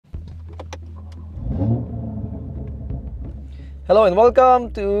Hello and welcome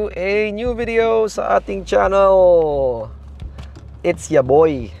to a new video sa ating channel. It's ya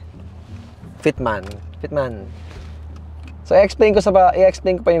boy, Fitman. So i-explain ko pa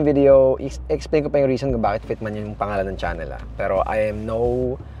yung video, i-explain ko pa yung reason kung bakit Fitman yung pangalan ng channel. Pero I am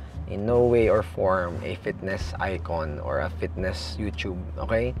in no way or form a fitness icon or a fitness YouTube,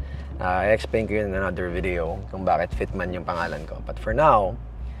 okay? I-explain ko yun in another video kung bakit Fitman yung pangalan ko. But for now,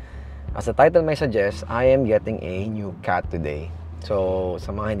 as the title may suggest, I am getting a new cat today. So,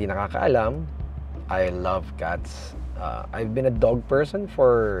 sa mga hindi nakakaalam, I love cats. I've been a dog person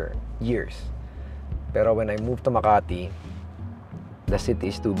for years. Pero when I moved to Makati, the city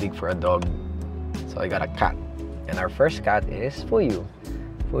is too big for a dog. So I got a cat. And our first cat is Fuyu.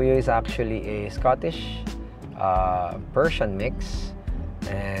 Fuyu is actually a Scottish Persian mix.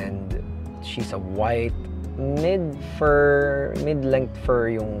 And she's a white mid-length fur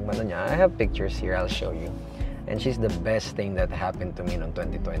yung ano niya. I have pictures here, I'll show you. And she's the best thing that happened to me in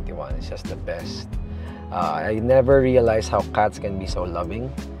 2021. It's just the best. I never realized how cats can be so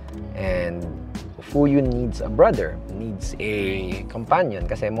loving. And Fuyu needs a brother, needs a companion.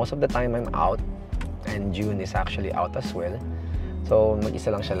 Kasi most of the time I'm out, and June is actually out as well. So mag-isa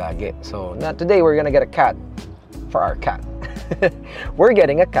lang siya lagi. So today we're gonna get a cat for our cat. We're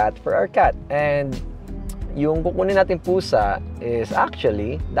getting a cat for our cat. And yung kukunin natin pusa is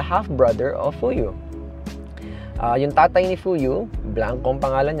actually the half-brother of Fuyu. Yung tatay ni Fuyu, Blanco ang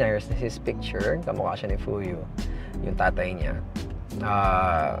pangalan niya. Here's his picture. Kamukha siya ni Fuyu. Yung tatay niya.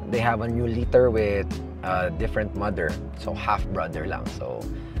 They have a new litter with a different mother. So, half-brother lang. So,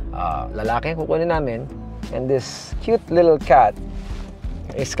 lalaki ang kukunin namin. And this cute little cat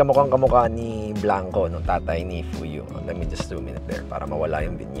is kamukhang-kamukha ni Blanco, nung tatay ni Fuyu. Let me just zoom in there para mawala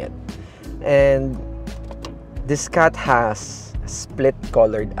yung vignette. And this cat has a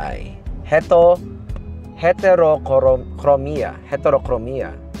split-colored eye. Heterochromia.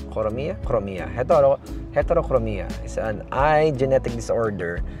 Heterochromia is an eye genetic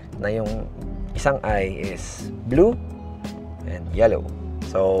disorder na yung isang eye is blue and yellow.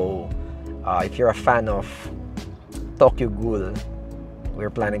 So, if you're a fan of Tokyo Ghoul, we're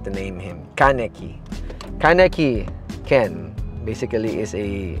planning to name him Kaneki. Kaneki Ken basically is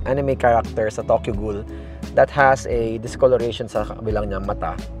a anime character sa Tokyo Ghoul that has a discoloration sa kabilang niyang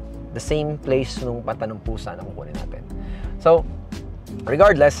mata. The same place nung mata ng pusa na kukunin natin. So,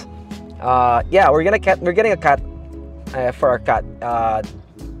 regardless, yeah, we're getting a cat for our cat.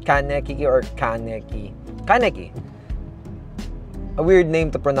 Kaneki or Kaneki. Kaneki. A weird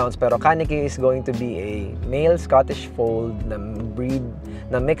name to pronounce, pero Kaneki is going to be a male Scottish fold na breed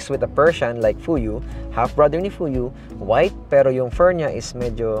na mix with a Persian like Fuyu, half brother ni Fuyu, white, pero yung fur niya is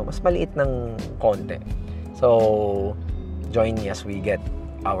medyo mas maliit ng konti. So, join me as we get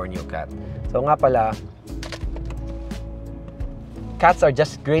our new cat. So nga pala, cats are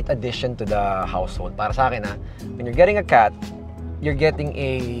just great addition to the household. Para sa akin when you're getting a cat, you're getting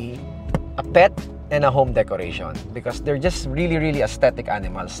a pet and a home decoration because they're just really aesthetic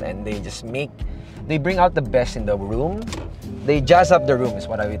animals, and they bring out the best in the room. They jazz up the room is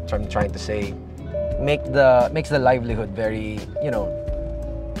what I'm trying to say. Makes the livelihood very,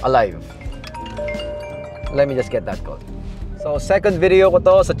 alive. Let me just get that call. So, second video ko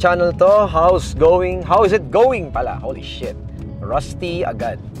to sa channel to. How is it going pala? Holy shit. Rusty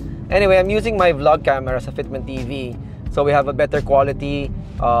agad. Anyway, I'm using my vlog camera sa Fitment TV. So, we have a better quality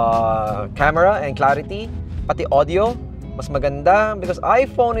camera and clarity. Pati audio, mas maganda because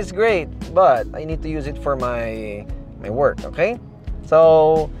iPhone is great, but I need to use it for my work, okay?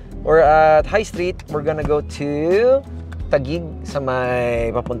 So, we're at High Street. We're gonna go to Taguig sa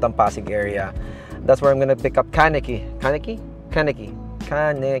may papuntang Pasig area. That's where I'm gonna pick up Kaneki. Ken.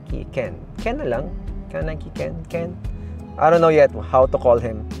 Ken na lang. Kaneki Ken. I don't know yet how to call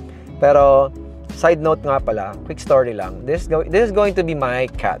him. Pero, side note nga pala, quick story lang. This is going to be my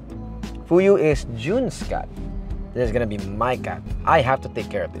cat. Fuyu is June's cat. This is gonna be my cat. I have to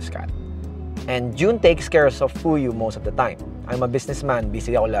take care of this cat. And June takes care of Fuyu most of the time. I'm a businessman,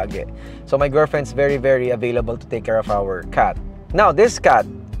 busy ako lagi. So my girlfriend's very available to take care of our cat. Now, this cat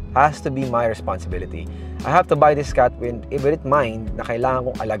has to be my responsibility. I have to buy this cat with it mind na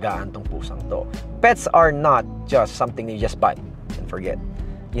kailangan kong alagaan tong pusang to. Pets are not just something you just buy and forget.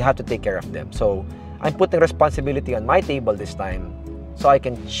 You have to take care of them. So, I'm putting responsibility on my table this time so I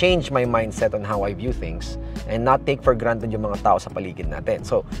can change my mindset on how I view things and not take for granted yung mga tao sa paligid natin.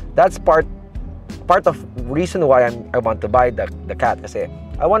 So, that's part of reason why I want to buy the cat kasi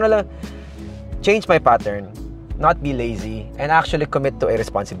I want to change my pattern, not be lazy, and actually commit to a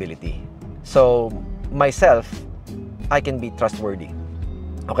responsibility. So, myself, I can be trustworthy.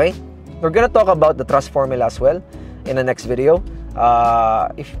 Okay? We're gonna talk about the trust formula as well in the next video.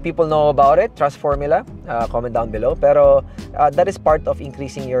 If people know about it, trust formula, comment down below. Pero that is part of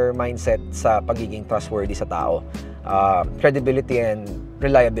increasing your mindset sa pagiging trustworthy sa tao. Credibility and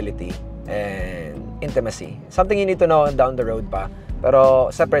reliability and intimacy. Something you need to know down the road pa.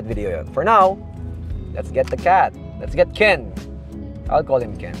 Pero separate video yun. For now, let's get the cat. Let's get Ken. I'll call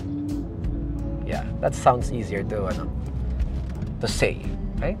him Ken. Yeah, that sounds easier to say.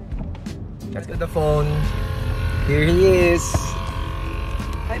 Okay? Let's get the phone. Here he is.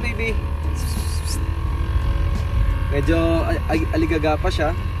 Hi, baby. Medyo aligaga pa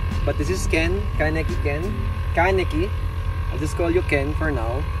siya. But this is Ken. Kaneki Ken. Kaneki. I'll just call you Ken for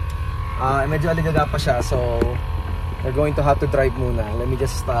now. Medyo aligaga pa siya. So, we're going to have to drive muna. Let me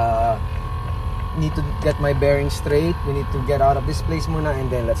just need to get my bearings straight. We need to get out of this place muna. And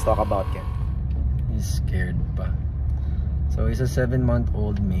then let's talk about Ken. He's scared pa. So, he's a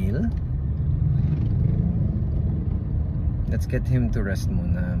 7-month-old male. Let's get him to rest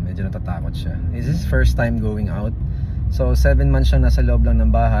muna. Medyo natatakot siya. This is his first time going out. So 7 months siya nasa loob lang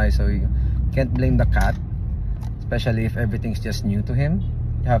ng bahay. So you can't blame the cat. Especially if everything's just new to him.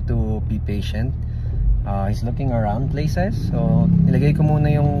 You have to be patient. He's looking around places. So nilagay ko muna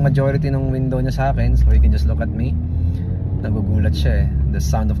yung majority ng window niya sa akin. So he can just look at me. Nagugulat siya eh. The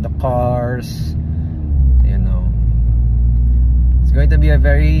sound of the cars. You know. It's going to be a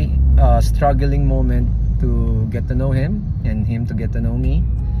very struggling moment to get to know him and him to get to know me,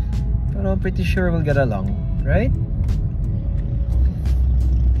 but I'm pretty sure we'll get along, right?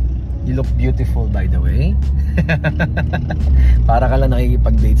 You look beautiful, by the way. Para ka lang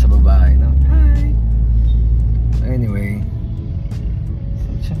nakikipag-date sa babae, no? Hi! Anyway,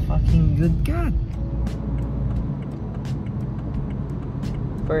 such a fucking good cat.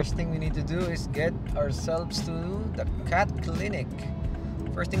 First thing we need to do is get ourselves to the cat clinic.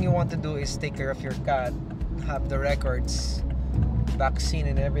 First thing you want to do is take care of your cat, have the records, vaccine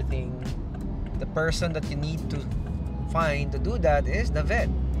and everything. The person that you need to find to do that is the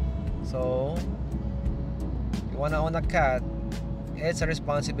vet. So, you wanna own a cat, it's a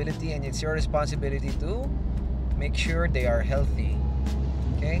responsibility and it's your responsibility to make sure they are healthy.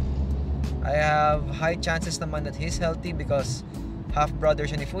 Okay? I have high chances naman that he's healthy because half-brother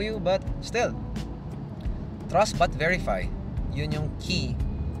siya ni Fuyu, but still, trust but verify. Yun yung key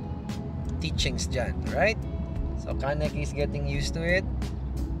teachings dyan, right? So Kaneki is getting used to it.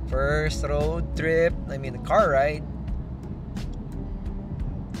 First road trip, car ride.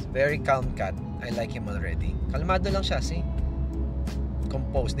 It's very calm cat. I like him already. Kalmado lang siya, see?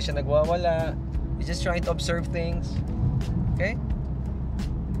 Composed, di siya nagwawala. He's just trying to observe things. Okay?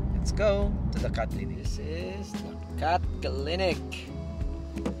 Let's go to the cat clinic. This is the cat clinic.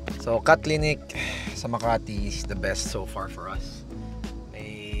 So cat clinic sa Makati is the best so far for us.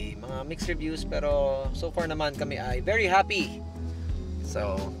 May mga mixed reviews pero so far naman kami ay very happy.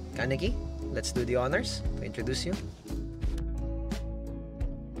 So, Kaneki, let's do the honors to introduce you.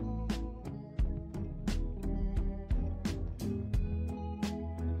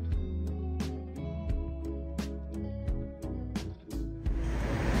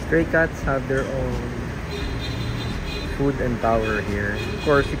 Stray cats have their own food and tower here. Of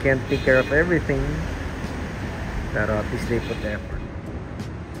course, you can't take care of everything, pero at least they put the effort.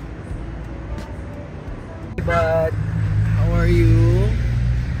 But how are you?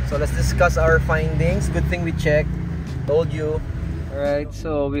 So let's discuss our findings. Good thing we checked. Told you. Alright,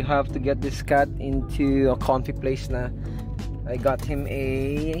 so we have to get this cat into a comfy place na. I got him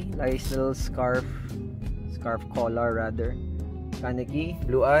a nice little scarf collar rather. Kaneki,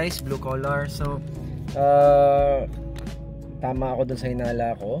 blue eyes, blue collar. So tama ako dun sa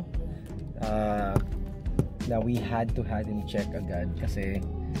hinala ko na we had to have him check agad kasi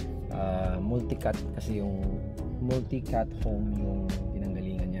multi-cat kasi yung multi-cat home yung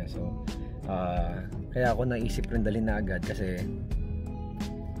pinanggalingan niya. So kaya ako naisip rin dalhin na agad kasi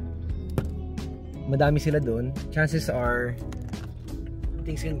madami sila dun. Chances are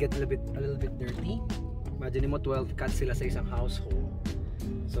things can get a little bit dirty. Imagine mo 12 cats sila sa isang household.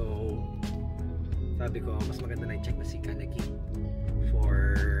 So sabi ko mas maganda na i-check na si Kaneki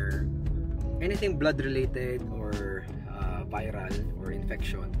for anything blood related or viral or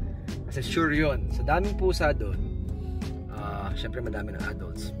infection. Kasi sure yun, sa daming pusa doon, syempre madami ng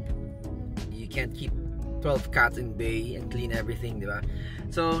adults. You can't keep 12 cats in bay and clean everything, di ba?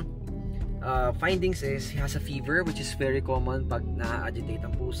 So, findings is, he has a fever, which is very common pag na-agitate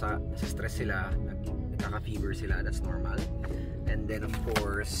ang pusa, nasa stress sila, nagkaka-fever sila, that's normal. And then of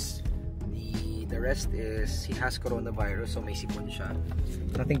course, the rest is, he has coronavirus, so may sipon siya.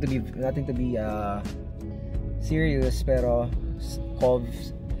 Nothing to be serious, pero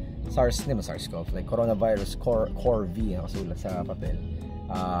SARS-CoV, like coronavirus CoV nakasulat sa papel.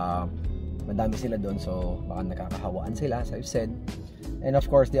 Madami sila doon, so baka nakakahawaan sila, as I've said. And of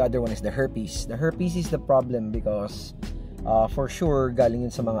course, the other one is the herpes. The herpes is the problem because for sure galing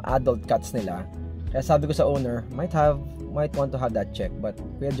yun sa mga adult cats nila. Kaya sabi ko sa owner, might want to have that check. But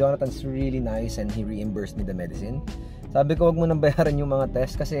Kuya Jonathan's really nice and he reimbursed me the medicine. Sabi ko, wag mo nang bayaran yung mga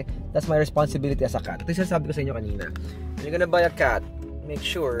test kasi that's my responsibility as a cat. Ito yung sabi ko sa inyo kanina. When you're gonna buy a cat, make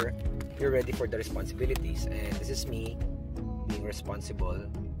sure you're ready for the responsibilities. And this is me being responsible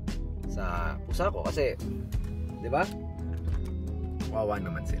sa pusa ko. Kasi, di ba? Wawa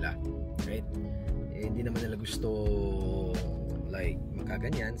naman sila. Right? Eh, hindi naman nila gusto like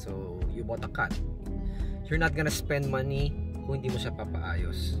magkaganyan. So, you bought a cat. You're not gonna spend money kung hindi mo siya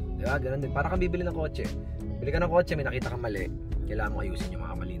papaayos. Diba? Ganun din. Para kang bibili ng kotse. Bili ka ng kotse, may nakita kang mali. Kailangan mo ayusin yung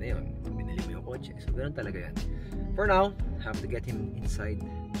mga mali na yun. Binili mo yung kotse. So, ganun talaga yan. For now, have to get him inside.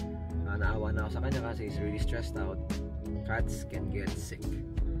 Naawa na ako sa kanya kasi he's really stressed out. Cats can get sick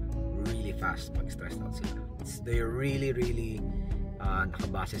really fast pag stressed out sila. They're really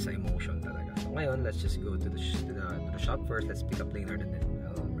nakabase sa emotion talaga. So, ngayon, let's just go to the shop first. Let's pick up Leonard and then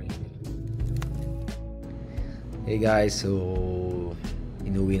I'll bring him in. Hey guys, so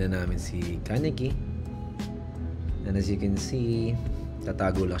inuwi na namin si Kaneki. And as you can see,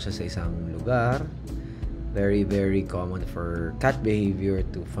 tatago lang siya sa isang lugar. Very common for cat behavior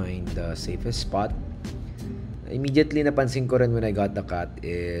to find the safest spot. Immediately napansin ko rin when I got the cat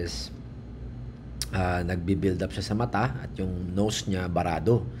is nagbi-build up siya sa mata at yung nose niya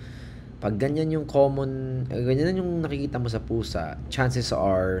barado. Pag ganyan yung ganyan yung nakikita mo sa pusa, chances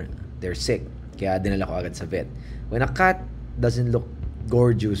are they're sick. Kaya dinala ko agad sa vet. When a cat doesn't look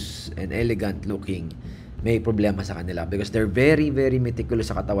gorgeous and elegant looking, may problema sa kanila because they're very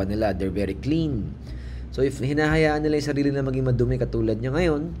meticulous sa katawan nila. They're very clean. So if hinahayaan nila yung sarili na maging madumi katulad niya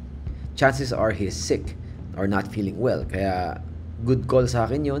ngayon, chances are he's sick or not feeling well. Kaya good call sa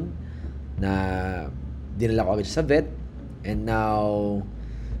akin yun na dinala ko agad sa vet. And now,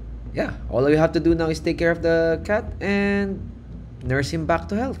 yeah, all we have to do now is take care of the cat and nurse him back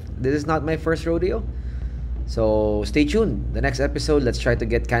to health. This is not my first rodeo. So stay tuned. The next episode, let's try to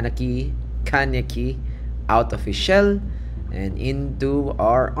get Kaneki out of his shell and into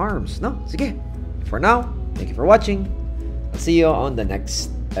our arms. No? Sige. For now, thank you for watching. I'll see you on the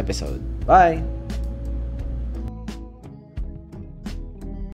next episode. Bye!